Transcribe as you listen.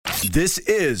This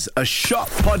is a Shock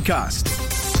podcast.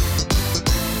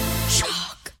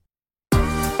 Shock.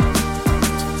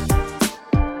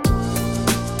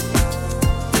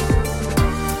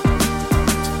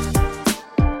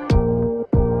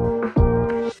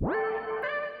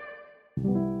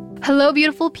 Hello,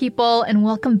 beautiful people, and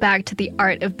welcome back to The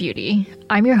Art of Beauty.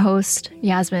 I'm your host,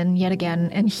 Yasmin, yet again,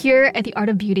 and here at The Art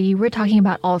of Beauty, we're talking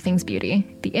about all things beauty.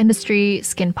 The industry,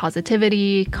 skin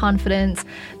positivity, confidence,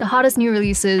 the hottest new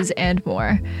releases, and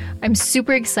more. I'm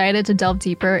super excited to delve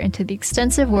deeper into the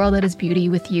extensive world that is beauty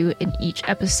with you in each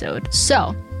episode.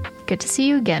 So, good to see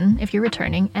you again if you're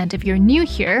returning, and if you're new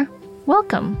here,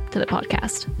 welcome to the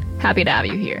podcast. Happy to have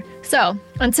you here. So,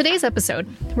 on today's episode,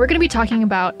 we're going to be talking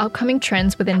about upcoming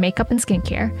trends within makeup and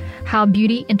skincare, how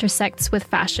beauty intersects with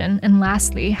fashion, and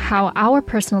lastly, how our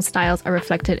personal styles are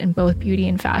reflected in both beauty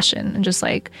and fashion, and just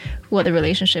like what the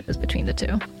relationship is between the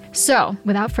two. So,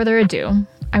 without further ado,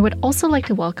 I would also like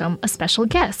to welcome a special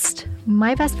guest,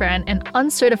 my best friend and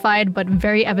uncertified but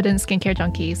very evident skincare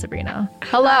junkie, Sabrina.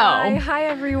 Hello. Hi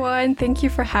everyone. Thank you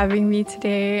for having me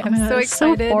today. I'm so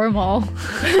excited. So formal.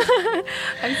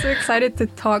 I'm so excited to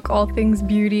talk all things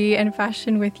beauty and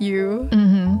fashion with you.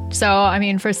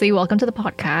 So, firstly, welcome to the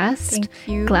podcast. Thank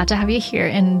you. Glad to have you here.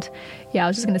 And yeah, I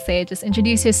was just going to say, just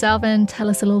introduce yourself and tell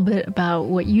us a little bit about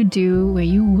what you do, where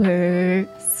you work.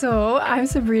 So, I'm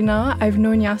Sabrina. I've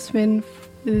known Yasmin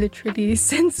literally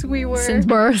since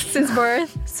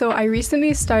birth. So I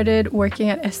recently started working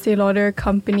at Estee Lauder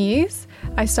companies.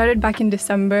 I started back in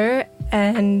December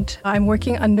and I'm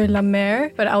working under La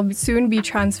Mer, but I'll soon be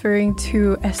transferring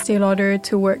to Estee Lauder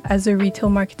to work as a retail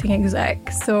marketing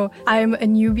exec. So I'm a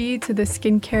newbie to the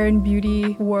skincare and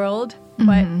beauty world,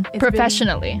 but it's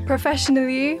professionally,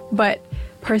 but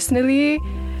personally,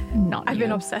 I've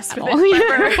been obsessed with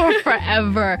it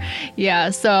forever. Yeah,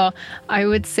 so I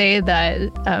would say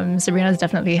that Sabrina's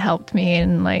definitely helped me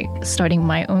in like starting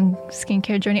my own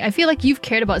skincare journey. I feel like you've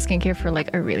cared about skincare for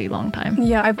like a really long time.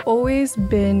 Yeah, I've always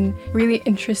been really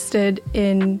interested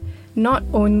in not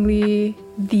only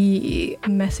the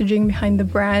messaging behind the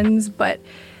brands, but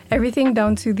everything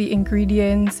down to the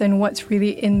ingredients and what's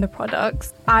really in the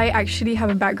products. I actually have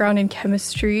a background in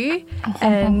chemistry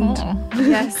and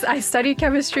yes, I studied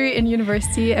chemistry in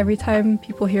university. Every time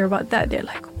people hear about that, they're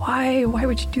like, why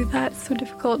would you do that? It's so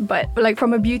difficult. But like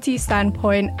from a beauty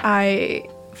standpoint, I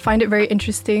find it very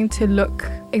interesting to look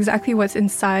exactly what's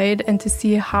inside and to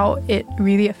see how it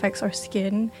really affects our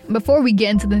skin. Before we get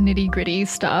into the nitty-gritty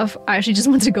stuff, I actually just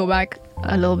want to go back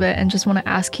a little bit and just want to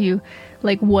ask you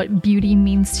like what beauty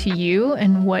means to you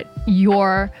and what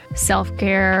your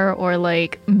self-care or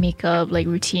like makeup like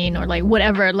routine or like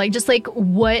whatever, like just like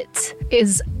what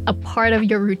is a part of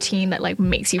your routine that like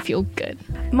makes you feel good.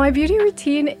 My beauty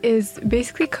routine is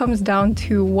basically comes down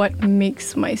to what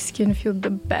makes my skin feel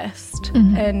the best.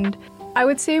 And I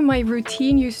would say my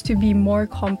routine used to be more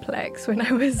complex when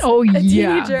I was a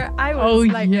teenager. I was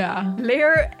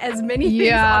layer as many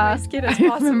things on my skin as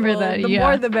possible. I remember that, the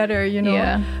more the better, you know.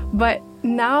 Yeah. But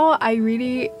now I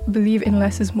really believe in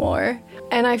less is more.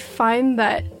 And I find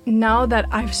that now that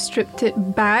I've stripped it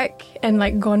back and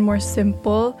like gone more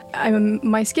simple,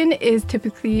 my skin is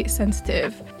typically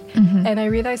sensitive. And I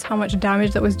realized how much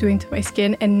damage that was doing to my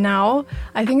skin. And now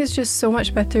I think it's just so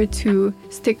much better to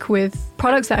stick with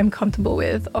products that I'm comfortable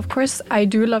with. Of course, I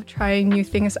do love trying new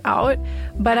things out,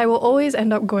 but I will always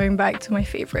end up going back to my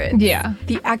favorites. Yeah.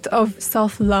 The act of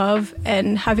self-love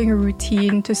and having a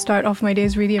routine to start off my day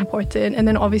is really important. And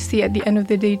then obviously at the end of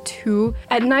the day too,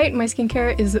 at night,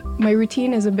 my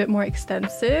routine is a bit more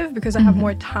extensive because I have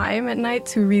more time at night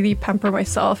to really pamper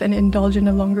myself and indulge in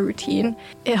a longer routine.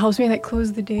 It helps me like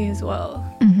close the day as well.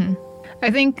 I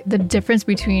think the difference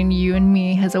between you and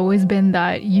me has always been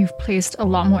that you've placed a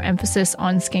lot more emphasis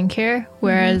on skincare,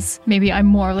 whereas maybe I'm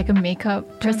more like a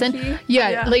makeup person.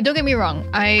 Yeah, like don't get me wrong,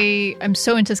 I'm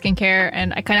so into skincare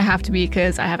and I kind of have to be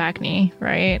because I have acne,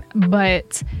 right?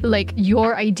 But like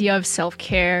your idea of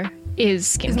self-care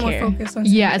is skincare. It's more focused on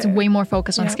skincare. Yeah, it's way more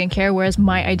focused on skincare, whereas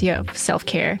my idea of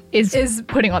self-care is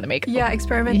putting on the makeup. Yeah,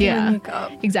 experimenting with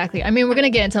makeup. Exactly. I mean, we're going to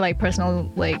get into like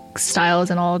personal like styles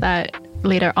and all of that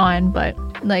later on, but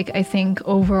like I think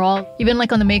overall, even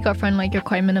like on the makeup front, like you're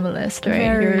quite minimalist, right?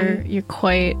 Very. You're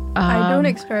quite I don't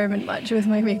experiment much with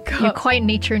my makeup. You're quite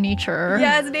nature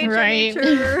yeah, it's right?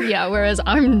 nature. Yeah, whereas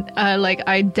I'm like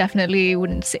I definitely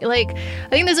wouldn't say like I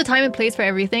think there's a time and place for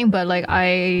everything, but like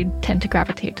I tend to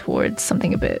gravitate towards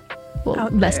something a bit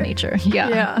less nature.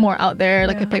 Yeah, more out there.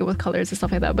 Like I play with colors and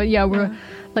stuff like that. But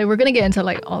we're gonna get into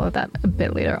like all of that a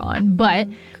bit later on. But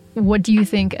what do you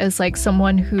think as like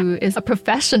someone who is a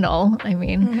professional? I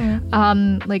mean,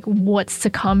 like what's to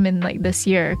come in like this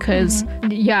year? Because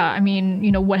yeah, I mean,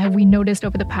 you know, what have we noticed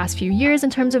over the past few years in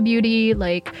terms of beauty?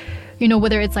 Like, you know,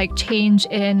 whether it's like change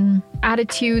in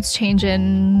attitudes, change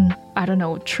in, I don't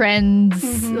know,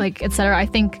 trends, like, etc. I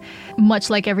think much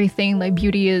like everything, like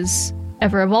beauty is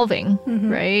ever evolving,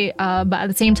 right? But at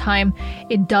the same time,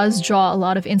 it does draw a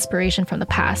lot of inspiration from the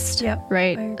past,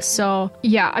 right? So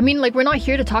yeah, I mean, like we're not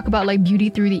here to talk about like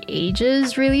beauty through the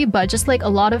ages really, but just like a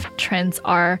lot of trends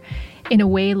are in a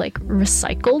way like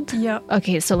recycled.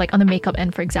 Okay, so like on the makeup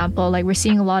end, for example, like we're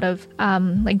seeing a lot of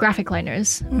like graphic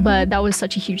liners, but that was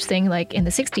such a huge thing like in the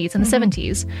 60s and the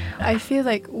 70s. I feel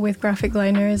like with graphic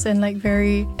liners and like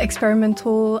very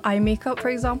experimental eye makeup, for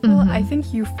example, I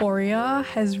think Euphoria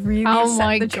has really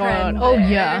set the trend. Oh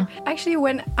yeah. Actually,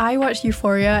 when I watch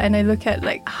Euphoria and I look at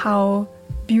like how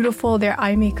beautiful their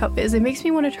eye makeup is, it makes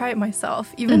me want to try it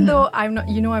myself, even though I'm not,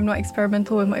 you know, I'm not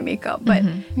experimental with my makeup, but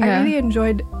I really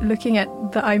enjoyed looking at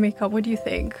the eye makeup. What do you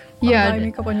think? The eye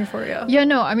makeup on Euphoria. Yeah,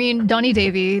 no, I mean, Donnie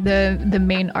Davy, the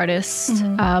main artist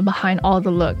behind all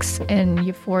the looks in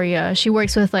Euphoria, she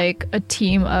works with like a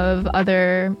team of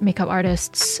other makeup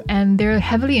artists, and they're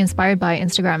heavily inspired by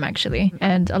Instagram actually,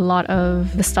 and a lot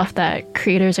of the stuff that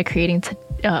creators are creating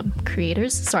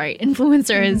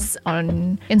influencers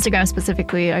on Instagram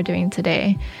specifically are doing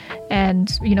today.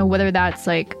 And you know, whether that's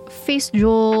like face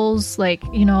jewels, like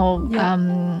you know,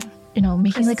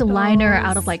 making crystals, like a liner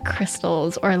out of like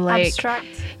crystals, or like abstract,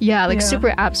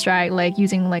 super abstract, like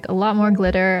using like a lot more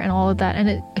glitter and all of that.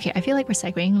 And I feel like we're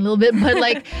segueing a little bit, but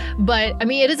like but I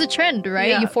mean, it is a trend,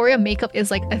 right? Euphoria makeup is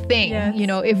like a thing. You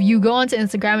know, if you go onto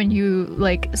Instagram and you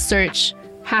like search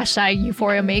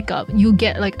 #Euphoria makeup, you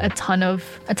get like a ton of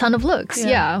looks,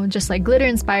 just like glitter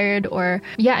inspired, or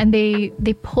and they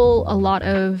pull a lot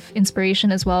of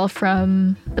inspiration as well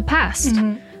from the past.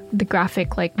 The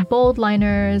graphic like bold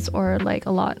liners, or like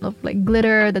a lot of like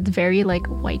glitter that's very like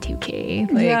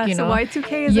Y2K, like you know, so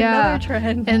Y2K is another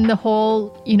trend. And the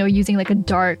whole, you know, using like a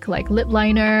dark like lip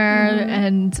liner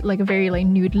and like a very like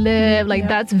nude lip, like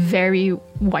that's very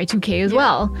Y2K as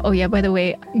well. Oh yeah, by the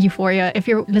way, Euphoria, if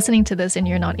you're listening to this and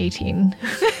you're not 18,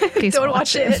 please don't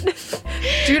watch it.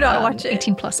 Do not watch it.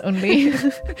 18 plus only.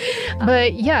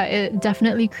 But yeah, it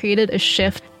definitely created a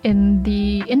shift in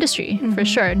the industry for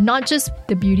sure. Not just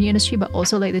the beauty industry, but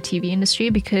also like the TV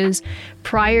industry, because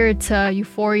prior to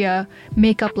Euphoria,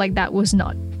 makeup like that was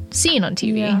not seen on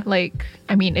TV. Like,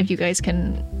 I mean, if you guys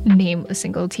can name a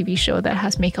single TV show that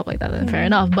has makeup like that, then fair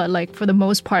enough. But like for the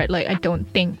most part, like I don't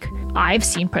think I've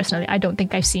seen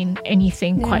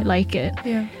anything quite like it.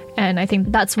 And I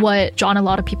think that's what drawn a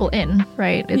lot of people in,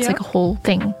 right? It's like a whole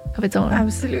thing of its own.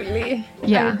 Absolutely.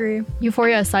 I agree.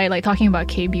 Euphoria aside, like talking about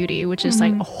K-beauty, which is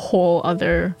like a whole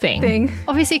other thing.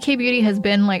 Obviously, K-beauty has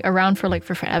been like around for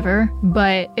forever,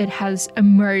 but it has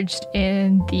emerged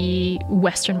in the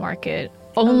Western market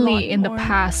only in the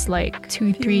past like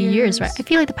 2-3 years, right? I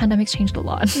feel like the pandemic's changed a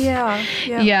lot.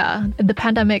 The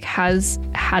pandemic has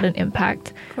had an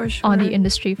impact on the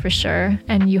industry for sure.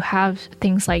 And you have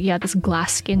things like this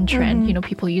glass skin trend, you know,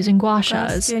 people using gua shas,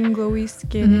 glass skin, glowy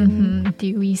skin,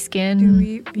 dewy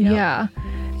skin.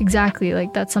 Exactly.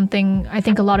 Like that's something I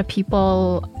think a lot of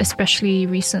people, especially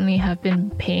recently, have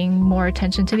been paying more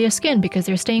attention to their skin because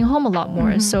they're staying home a lot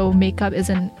more. So makeup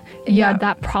isn't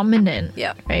that prominent.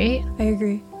 Right? I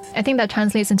agree. I think that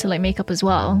translates into like makeup as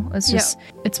well. It's just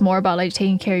it's more about like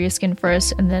taking care of your skin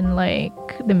first, and then like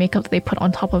the makeup that they put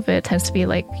on top of it tends to be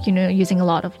like, you know, using a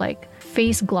lot of like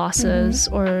face glosses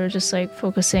or just like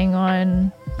focusing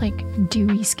on like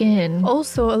dewy skin.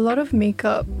 Also, a lot of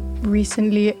makeup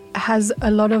recently has a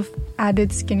lot of added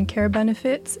skincare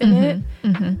benefits in it.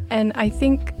 And I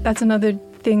think that's another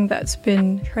thing that's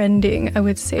been trending, I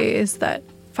would say, is that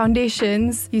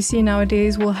foundations you see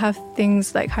nowadays will have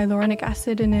things like hyaluronic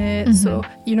acid in it. So,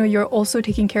 you know, you're also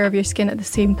taking care of your skin at the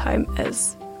same time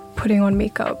as putting on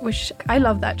makeup, which I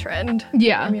love that trend.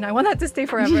 I mean, I want that to stay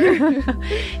forever.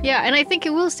 And I think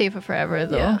it will stay for forever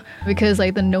though, because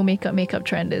like the no makeup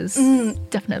trend is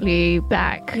definitely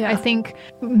back. I think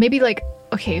maybe like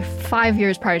 5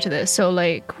 years prior to this, so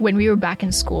like when we were back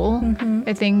in school,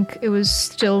 I think it was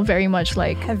still very much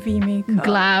like heavy makeup,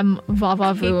 glam,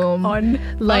 va-va-voom,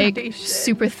 like foundation,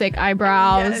 super thick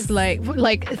eyebrows,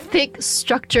 like thick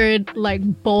structured like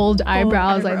bold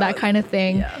eyebrows, like that kind of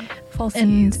thing.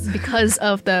 And because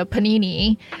of the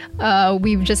panini,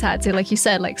 we've just had to, like you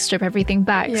said, like strip everything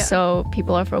back. So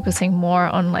people are focusing more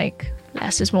on like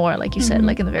less is more, like you said,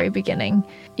 like in the very beginning.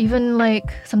 Even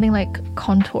like something like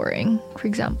contouring, for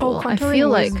example. Oh, contouring I feel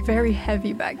was like very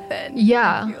heavy back then.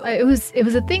 yeah, it was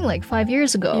a thing like 5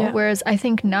 years ago. Yeah. Whereas I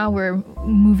think now we're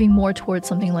moving more towards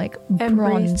something like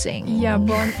bronzing. Yeah,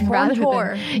 rather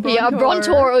bronzer. than yeah,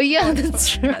 bronzer. Oh yeah, that's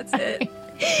true. That's it.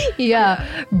 Yeah,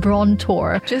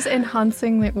 bronzer. Just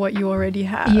enhancing like what you already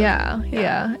have.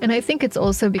 Yeah. And I think it's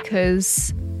also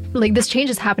because like this change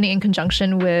is happening in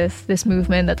conjunction with this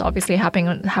movement that's obviously happening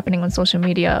on social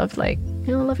media of like,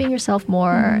 you know, loving yourself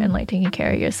more and like taking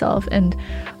care of yourself. And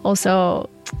also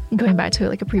going back to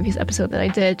like a previous episode that I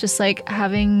did, just like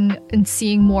having and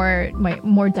seeing more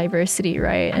diversity,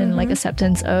 right? And like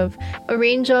acceptance of a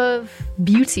range of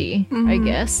beauty, I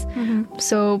guess.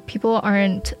 So people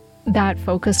aren't that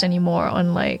focused anymore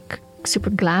on like super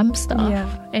glam stuff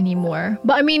anymore.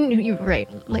 But I mean, you're right.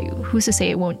 Like, who's to say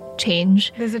it won't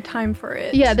change? There's a time for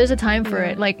it. Yeah, there's a time for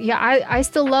it. Like, yeah, I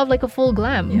still love like a full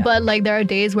glam, but like there are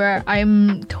days where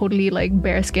I'm totally like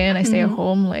bare skin. I stay at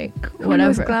home, like Who whatever.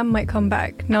 knows, glam might come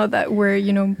back now that we're,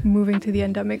 you know, moving to the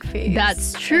endemic phase.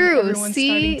 That's true. Everyone's See,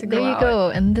 starting to there you out. go.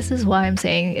 And this is why I'm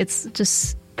saying it's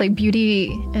just like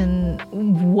beauty and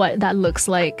what that looks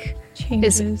like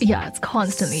Changes. it's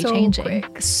constantly So changing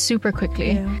quick. super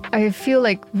quickly. Yeah. I feel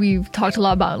like we've talked a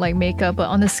lot about like makeup, but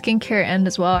on the skincare end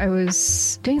as well, I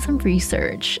was doing some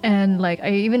research and like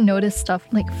I even noticed stuff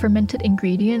like fermented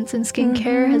ingredients in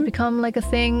skincare has become like a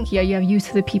thing. Yeah, you have Youth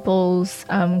to the People's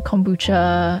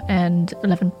kombucha and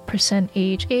 11%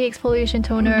 AHA exfoliation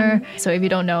toner. So if you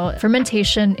don't know,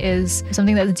 fermentation is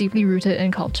something that's deeply rooted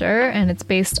in culture and it's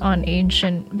based on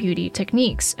ancient beauty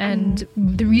techniques. And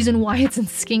the reason why it's in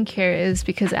skincare is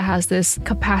because it has this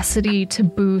capacity to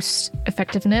boost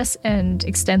effectiveness and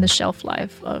extend the shelf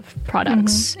life of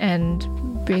products and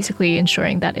basically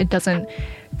ensuring that it doesn't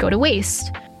go to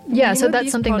waste. Yeah, You so know, that's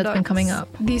these something that's been coming up.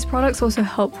 These products also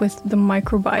help with the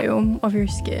microbiome of your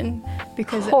skin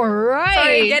because All right.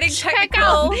 Sorry, getting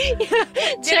technical.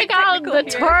 Check out the technical here.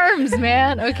 terms,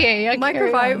 man. Okay, yeah,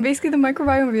 carry Microbiome, on. basically the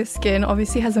microbiome of your skin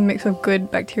obviously has a mix of good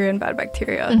bacteria and bad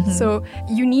bacteria. So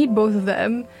you need both of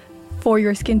them for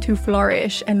your skin to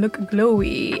flourish and look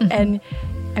glowy. And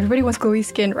everybody wants glowy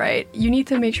skin, right? You need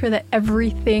to make sure that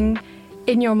everything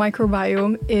in your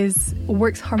microbiome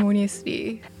works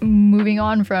harmoniously. Moving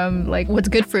on from like what's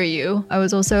good for you, I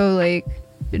was also like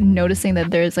noticing that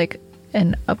there's like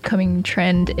an upcoming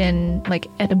trend in like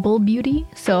edible beauty.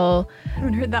 So, I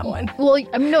haven't heard that one. well,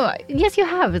 I mean, no, yes, you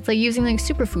have. It's like using like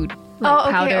superfood like Oh, okay,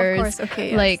 of powders. course, okay,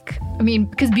 yes. Like, I mean,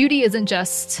 because beauty isn't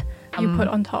just You put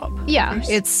on top. yeah,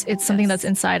 first. it's something Yes. that's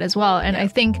inside as well. And Yeah. I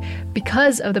think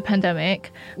because of the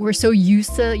pandemic, we're so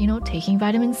used to, you know, taking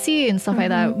vitamin C and stuff like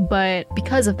that. But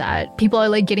because of that, people are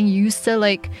like getting used to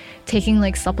like taking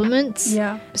like supplements.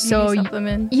 Yeah. So beauty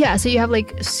supplements. yeah, so you have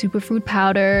like superfood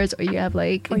powders or you have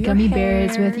like For your gummy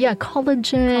bears with hair.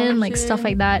 collagen, like stuff Collagen.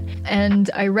 like that. And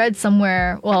I read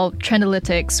somewhere, well,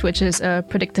 Trendalytics, which is a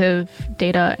predictive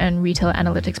data and retail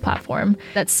analytics platform,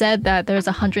 that said that there's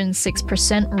a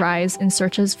 106% rise in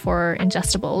searches for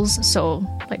ingestibles. So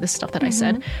like the stuff that I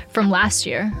said from last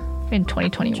year in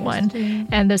 2021. Interesting.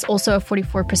 And there's also a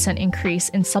 44% increase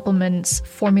in supplements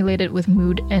formulated with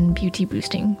mood and beauty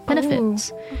boosting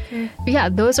benefits. Okay. But yeah,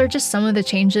 those are just some of the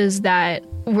changes that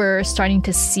we're starting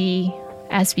to see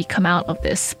as we come out of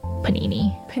this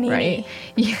panini. Panini. Right?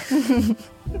 Yeah.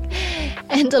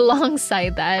 And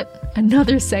alongside that,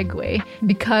 another segue,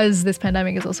 because this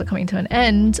pandemic is also coming to an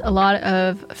end, a lot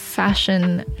of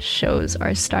fashion shows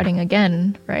are starting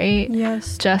again, right?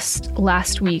 Yes. Just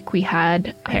last week we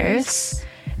had Paris,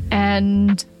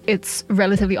 and it's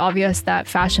relatively obvious that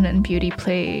fashion and beauty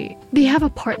they have a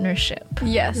partnership.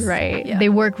 Yes. Right? Yeah. They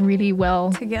work really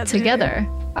well Together.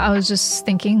 I was just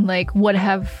thinking like what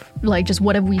have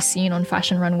we seen on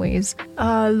fashion runways?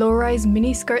 Low-rise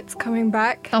mini skirts coming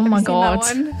back. Oh Have my you seen that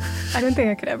God. one? I don't think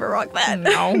I could ever rock that.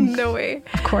 No. No way.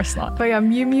 Of course not. But yeah,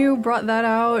 Miu Miu brought that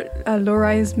out.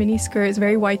 Low-rise mini skirts,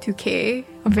 very Y2K.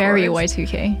 of Very course.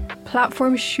 Y2K.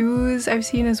 Platform shoes I've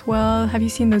seen as well. Have you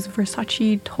seen those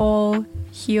Versace tall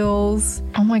heels?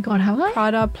 Oh my god, have I?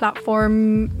 Prada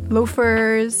platform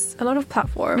loafers. A lot of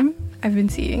platform I've been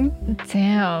seeing.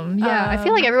 Damn. Yeah, I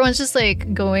feel like everyone's just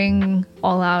like going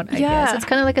all out, I Yeah. guess. It's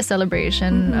kind of like a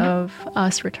celebration of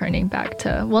us returning back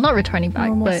to, well, not returning back,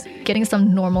 Normalcy. but getting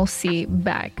some normalcy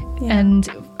back. Yeah. And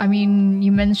I mean,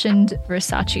 you mentioned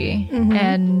Versace,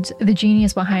 and the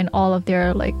genius behind all of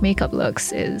their like makeup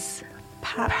looks is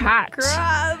Pat.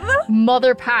 McGrath.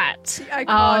 Mother Pat.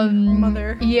 Icon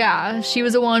mother. Yeah, she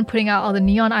was the one putting out all the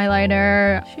neon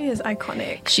eyeliner. She is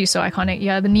iconic. She's so iconic.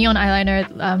 Yeah, the neon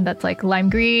eyeliner that's like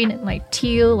lime green, like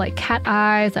teal, like cat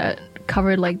eyes that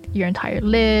covered like your entire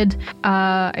lid.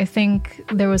 I think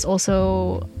there was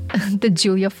also the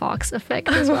Julia Fox effect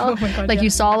as well. Oh my God, like yeah. you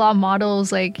saw a lot of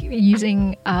models like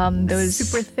using those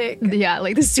super thick. Yeah,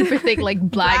 like the super thick, like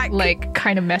black, like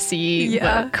kind of messy,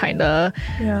 Yeah. but kind of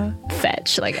Yeah.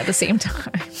 fetch, like at the same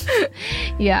time.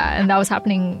 Yeah, and that was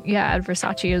happening, at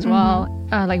Versace as well.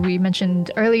 Like we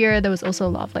mentioned earlier, there was also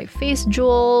a lot of like face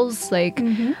jewels, like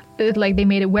they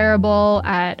made it wearable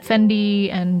at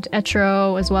Fendi and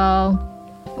Etro as well,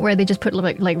 where they just put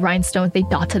like rhinestones, they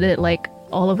dotted it like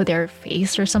all over their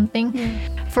face or something.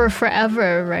 For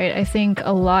forever, right? I think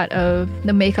a lot of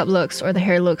the makeup looks or the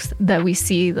hair looks that we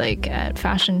see like at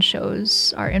fashion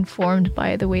shows are informed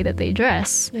by the way that they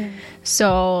dress.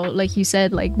 So like you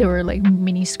said, like there were like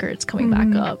mini skirts coming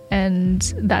back up, and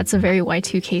that's a very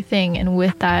Y2K thing, and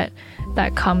with that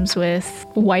comes with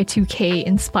Y2K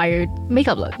inspired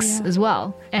makeup looks as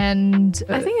well. And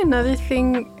I think another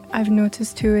thing I've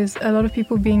noticed too is a lot of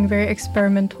people being very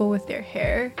experimental with their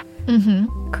hair.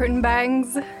 Curtain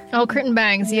bangs. Oh, curtain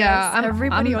bangs, yeah. Yes,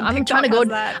 everybody on TikTok trying to go. has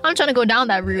that. I'm trying to go down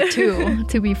that route too.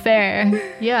 To be fair,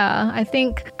 yeah. I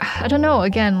think I don't know.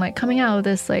 Again, like coming out of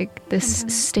this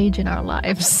stage in our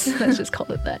lives. Let's just call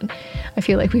it that. I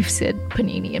feel like we've said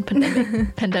panini and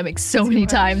pandemic so many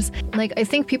times. Like I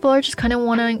think people are just kind of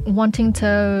wanting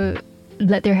to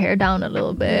let their hair down a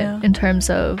little bit in terms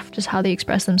of just how they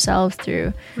express themselves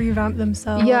through Revamp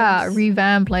themselves.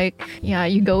 Revamp, like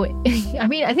you go I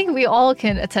mean, I think we all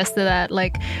can attest to that.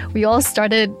 Like we all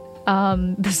started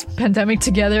this pandemic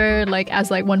together, like as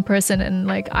like one person, and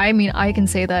like I mean I can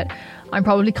say that I'm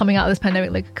probably coming out of this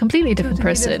pandemic like a completely different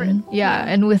person. Yeah,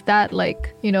 and with that,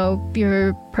 like, you know,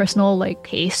 your personal like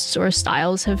tastes or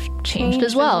styles have changed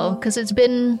as well, because it's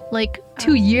been like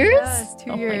 2 years. Yes,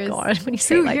 2 years. Oh my God, when you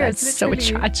say it like that, it's so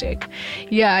tragic.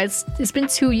 Yeah, it's been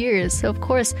 2 years, so of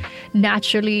course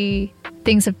naturally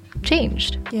things have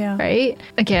changed. Yeah. Right?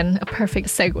 Again, a perfect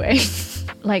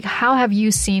segue. Like, how have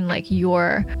you seen like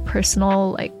your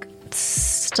personal like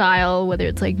style, whether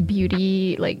it's like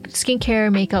beauty, like skincare,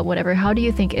 makeup, whatever, how do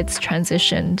you think it's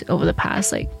transitioned over the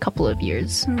past like couple of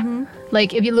years?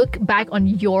 Like if you look back on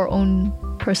your own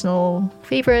personal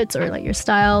favorites or like your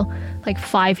style like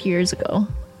 5 years ago.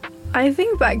 I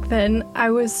think back then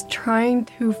I was trying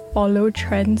to follow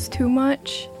trends too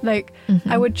much. Like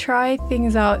I would try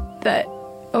things out that,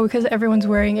 because everyone's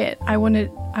wearing it, I want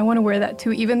to wear that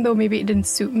too, even though maybe it didn't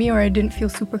suit me or I didn't feel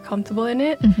super comfortable in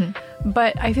it.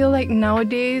 But I feel like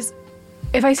nowadays,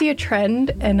 if I see a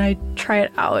trend and I try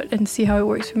it out and see how it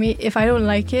works for me, if I don't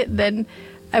like it, then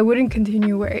I wouldn't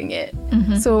continue wearing it.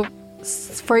 So,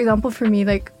 for example, for me,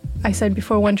 like I said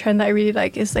before, one trend that I really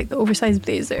like is like the oversized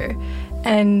blazer.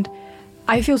 And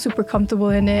I feel super comfortable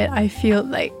in it. I feel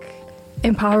like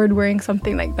empowered wearing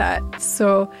something like that.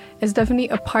 So it's definitely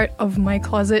a part of my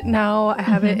closet now. I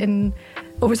have it in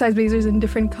oversized blazers in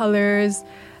different colors.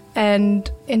 And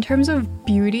in terms of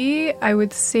beauty, I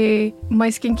would say my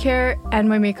skincare and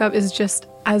my makeup is just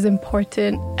as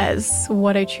important as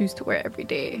what I choose to wear every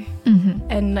day.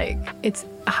 And like it's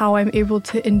how I'm able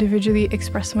to individually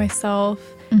express myself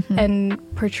and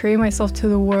portray myself to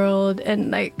the world.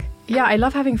 And like, yeah, I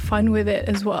love having fun with it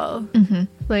as well.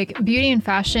 Like beauty and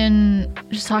fashion,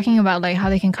 just talking about like how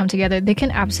they can come together, they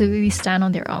can absolutely stand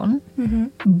on their own.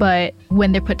 But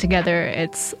when they're put together,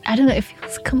 it's, I don't know, it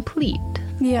feels complete.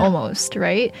 Almost,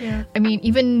 right? I mean,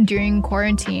 even during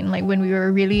quarantine, like when we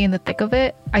were really in the thick of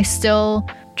it, I still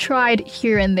tried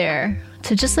here and there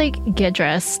to just like get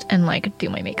dressed and like do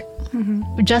my makeup.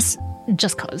 Just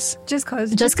cause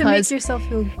to make yourself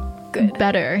feel good,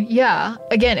 better. Yeah,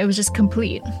 again, it was just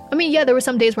complete. I mean, yeah, there were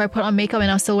some days where I put on makeup and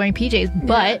I was still wearing PJs,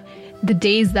 but the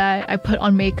days that I put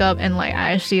on makeup and like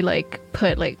I actually like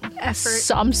put like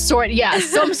some sort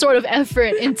of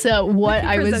effort into what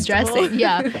I was dressing.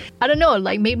 I don't know,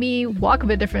 like made me walk a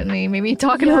bit differently, made me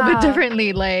talk a little bit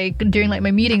differently, like during like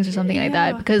my meetings or something like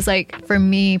that. Because like for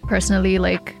me personally,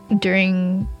 like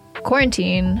during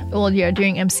quarantine,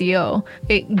 during MCO,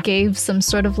 it gave some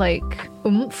sort of like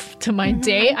oomph to my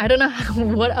day. I don't know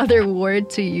what other word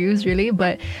to use really,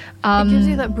 but it gives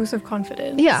you that boost of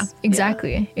confidence. Yeah,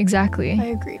 exactly. I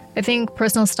agree. I think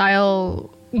personal style,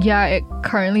 it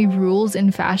currently rules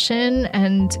in fashion,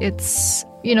 and it's,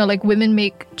 you know, like women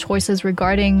make choices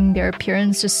regarding their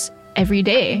appearance just every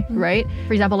day, right?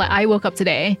 For example, like I woke up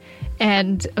today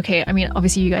and, okay, I mean,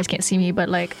 obviously you guys can't see me, but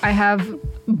like I have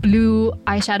blue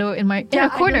eyeshadow in my inner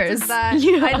corners. I noticed that.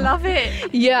 Yeah. I love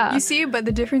it. Yeah. You see, but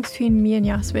the difference between me and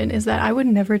Yasmin is that I would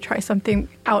never try something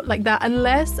out like that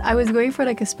unless I was going for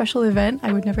like a special event.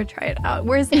 I would never try it out.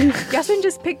 Whereas Yasmin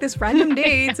just picked this random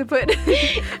day to put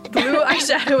blue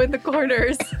eyeshadow in the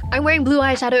corners. I'm wearing blue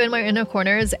eyeshadow in my inner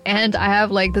corners, and I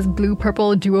have like this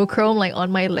blue-purple duochrome like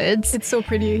on my lids. It's so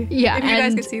pretty. Yeah, if you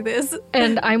guys could see this.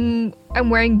 And I'm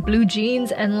wearing blue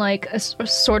jeans and like a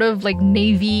sort of like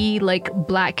navy, like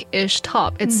blackish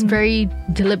top. It's very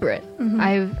deliberate.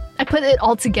 I put it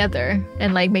all together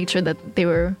and like made sure that they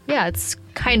were, it's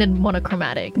kind of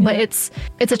monochromatic, but it's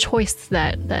a choice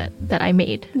that I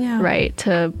made, right,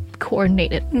 to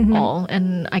coordinate it all.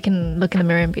 And I can look in the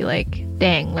mirror and be like,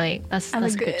 dang, like that's a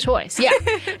good choice. Yeah,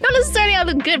 not necessarily I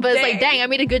look good, but it's like, dang, I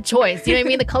made a good choice. You know what I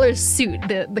mean? The colors suit,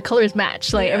 the colors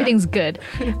match, like everything's good.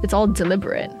 It's all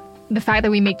deliberate. The fact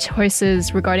that we make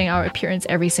choices regarding our appearance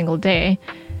every single day,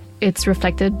 it's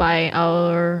reflected by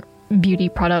our beauty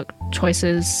product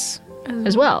choices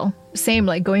as well. Same,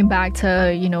 like going back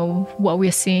to, you know, what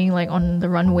we're seeing like on the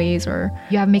runways, or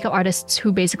you have makeup artists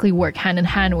who basically work hand in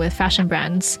hand with fashion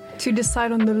brands to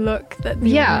decide on the look that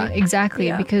they need.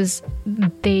 Exactly, because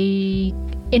they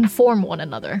inform one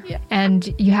another.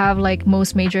 And you have like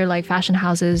most major like fashion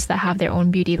houses that have their own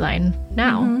beauty line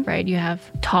now, right? You have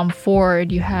Tom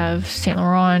Ford, you have Saint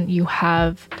Laurent, you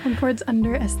have Tom Ford's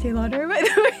under Estee Lauder, by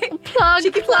the way.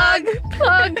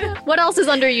 Plug. What else is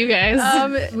under you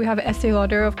guys? We have Estee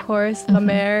Lauder, of course, La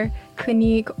Mer,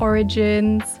 Clinique,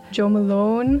 Origins, Jo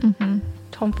Malone,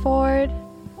 Tom Ford.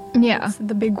 Yeah, it's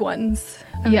the big ones.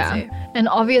 I would say. And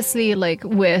obviously, like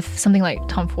with something like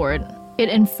Tom Ford, it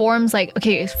informs, like,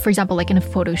 okay, for example, like in a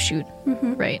photo shoot,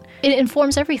 right? It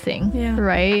informs everything,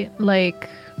 right? Like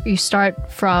you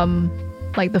start from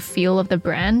like the feel of the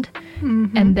brand,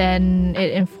 and then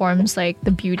it informs like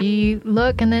the beauty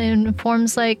look, and then it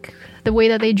informs like the way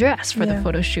that they dress for the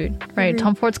photo shoot, right?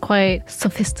 Tom Ford's quite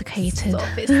sophisticated.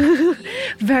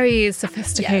 Very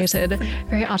sophisticated,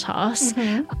 very atas,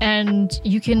 and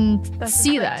you can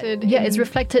see that. It's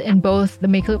reflected in both the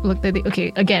makeup look that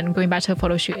again, going back to a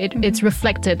photo shoot, it's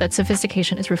reflected, that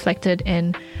sophistication is reflected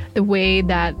in the way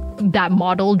that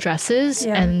model dresses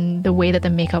and the way that the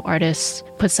makeup artist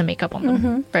puts the makeup on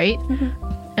them, right?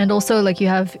 And also, like, you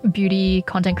have beauty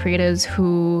content creators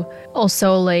who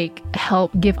also like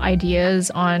help give ideas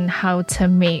on how to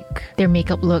make their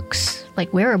makeup looks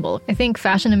like wearable. I think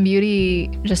fashion and beauty,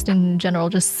 just in general,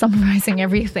 just summarizing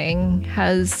everything,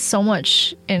 has so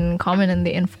much in common, and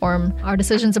they inform our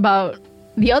decisions about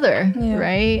the other,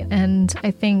 right? And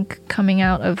I think coming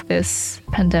out of this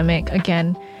pandemic,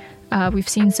 again, we've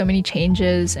seen so many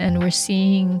changes, and we're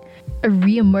seeing a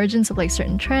re-emergence of like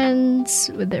certain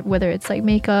trends, whether it's like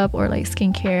makeup or like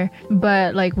skincare.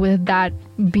 But like with that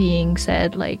being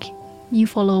said, like you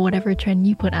follow whatever trend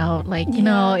you put out, like you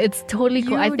know, it's totally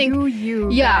cool. I think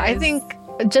I think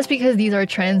just because these are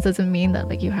trends doesn't mean that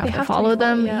like you have to follow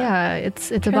them. It's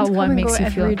trends about what makes you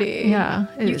feel day.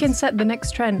 You can set the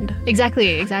next trend.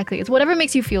 Exactly. It's whatever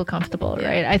makes you feel comfortable,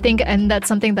 right? I think, and that's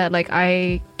something that like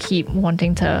I keep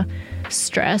wanting to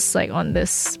stress like on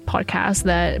this podcast,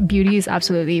 that beauty is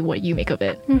absolutely what you make of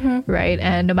it, right?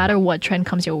 And no matter what trend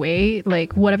comes your way,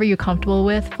 like whatever you're comfortable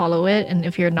with, follow it. And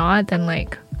if you're not, then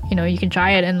like, you know, you can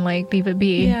try it and like leave it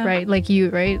be, right? Like you,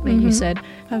 right? Like you said,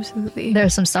 absolutely.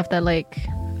 There's some stuff that like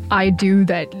I do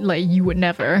that like you would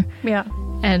never.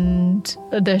 And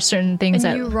there's certain things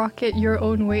and that you rock it your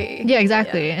own way.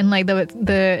 Exactly. And like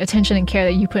the attention and care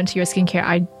that you put into your skincare,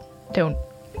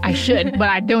 I should, but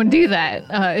I don't do that.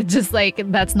 It's just like,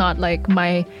 that's not like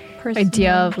my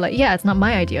idea of like, it's not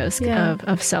my idea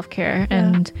of self-care.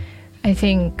 And I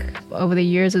think over the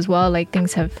years as well, like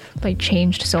things have like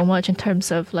changed so much in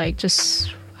terms of like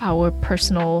just our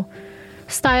personal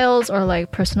styles, or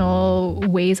like personal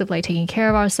ways of like taking care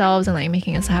of ourselves and like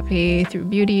making us happy through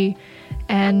beauty.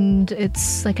 And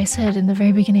it's, like I said in the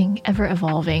very beginning, ever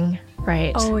evolving.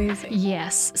 Right. Always.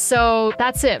 Yes. So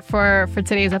that's it for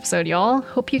today's episode, y'all.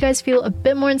 Hope you guys feel a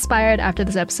bit more inspired after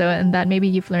this episode, and that maybe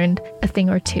you've learned a thing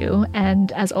or two.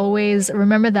 And as always,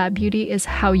 remember that beauty is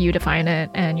how you define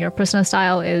it, and your personal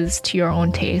style is to your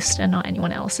own taste and not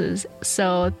anyone else's.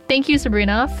 So thank you,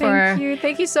 Sabrina, for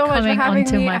Thank you so much for having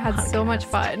me. I had so much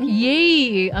fun.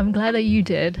 Yay. I'm glad that you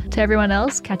did. To everyone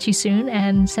else, catch you soon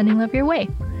and sending love your way.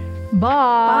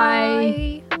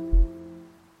 Bye. Bye.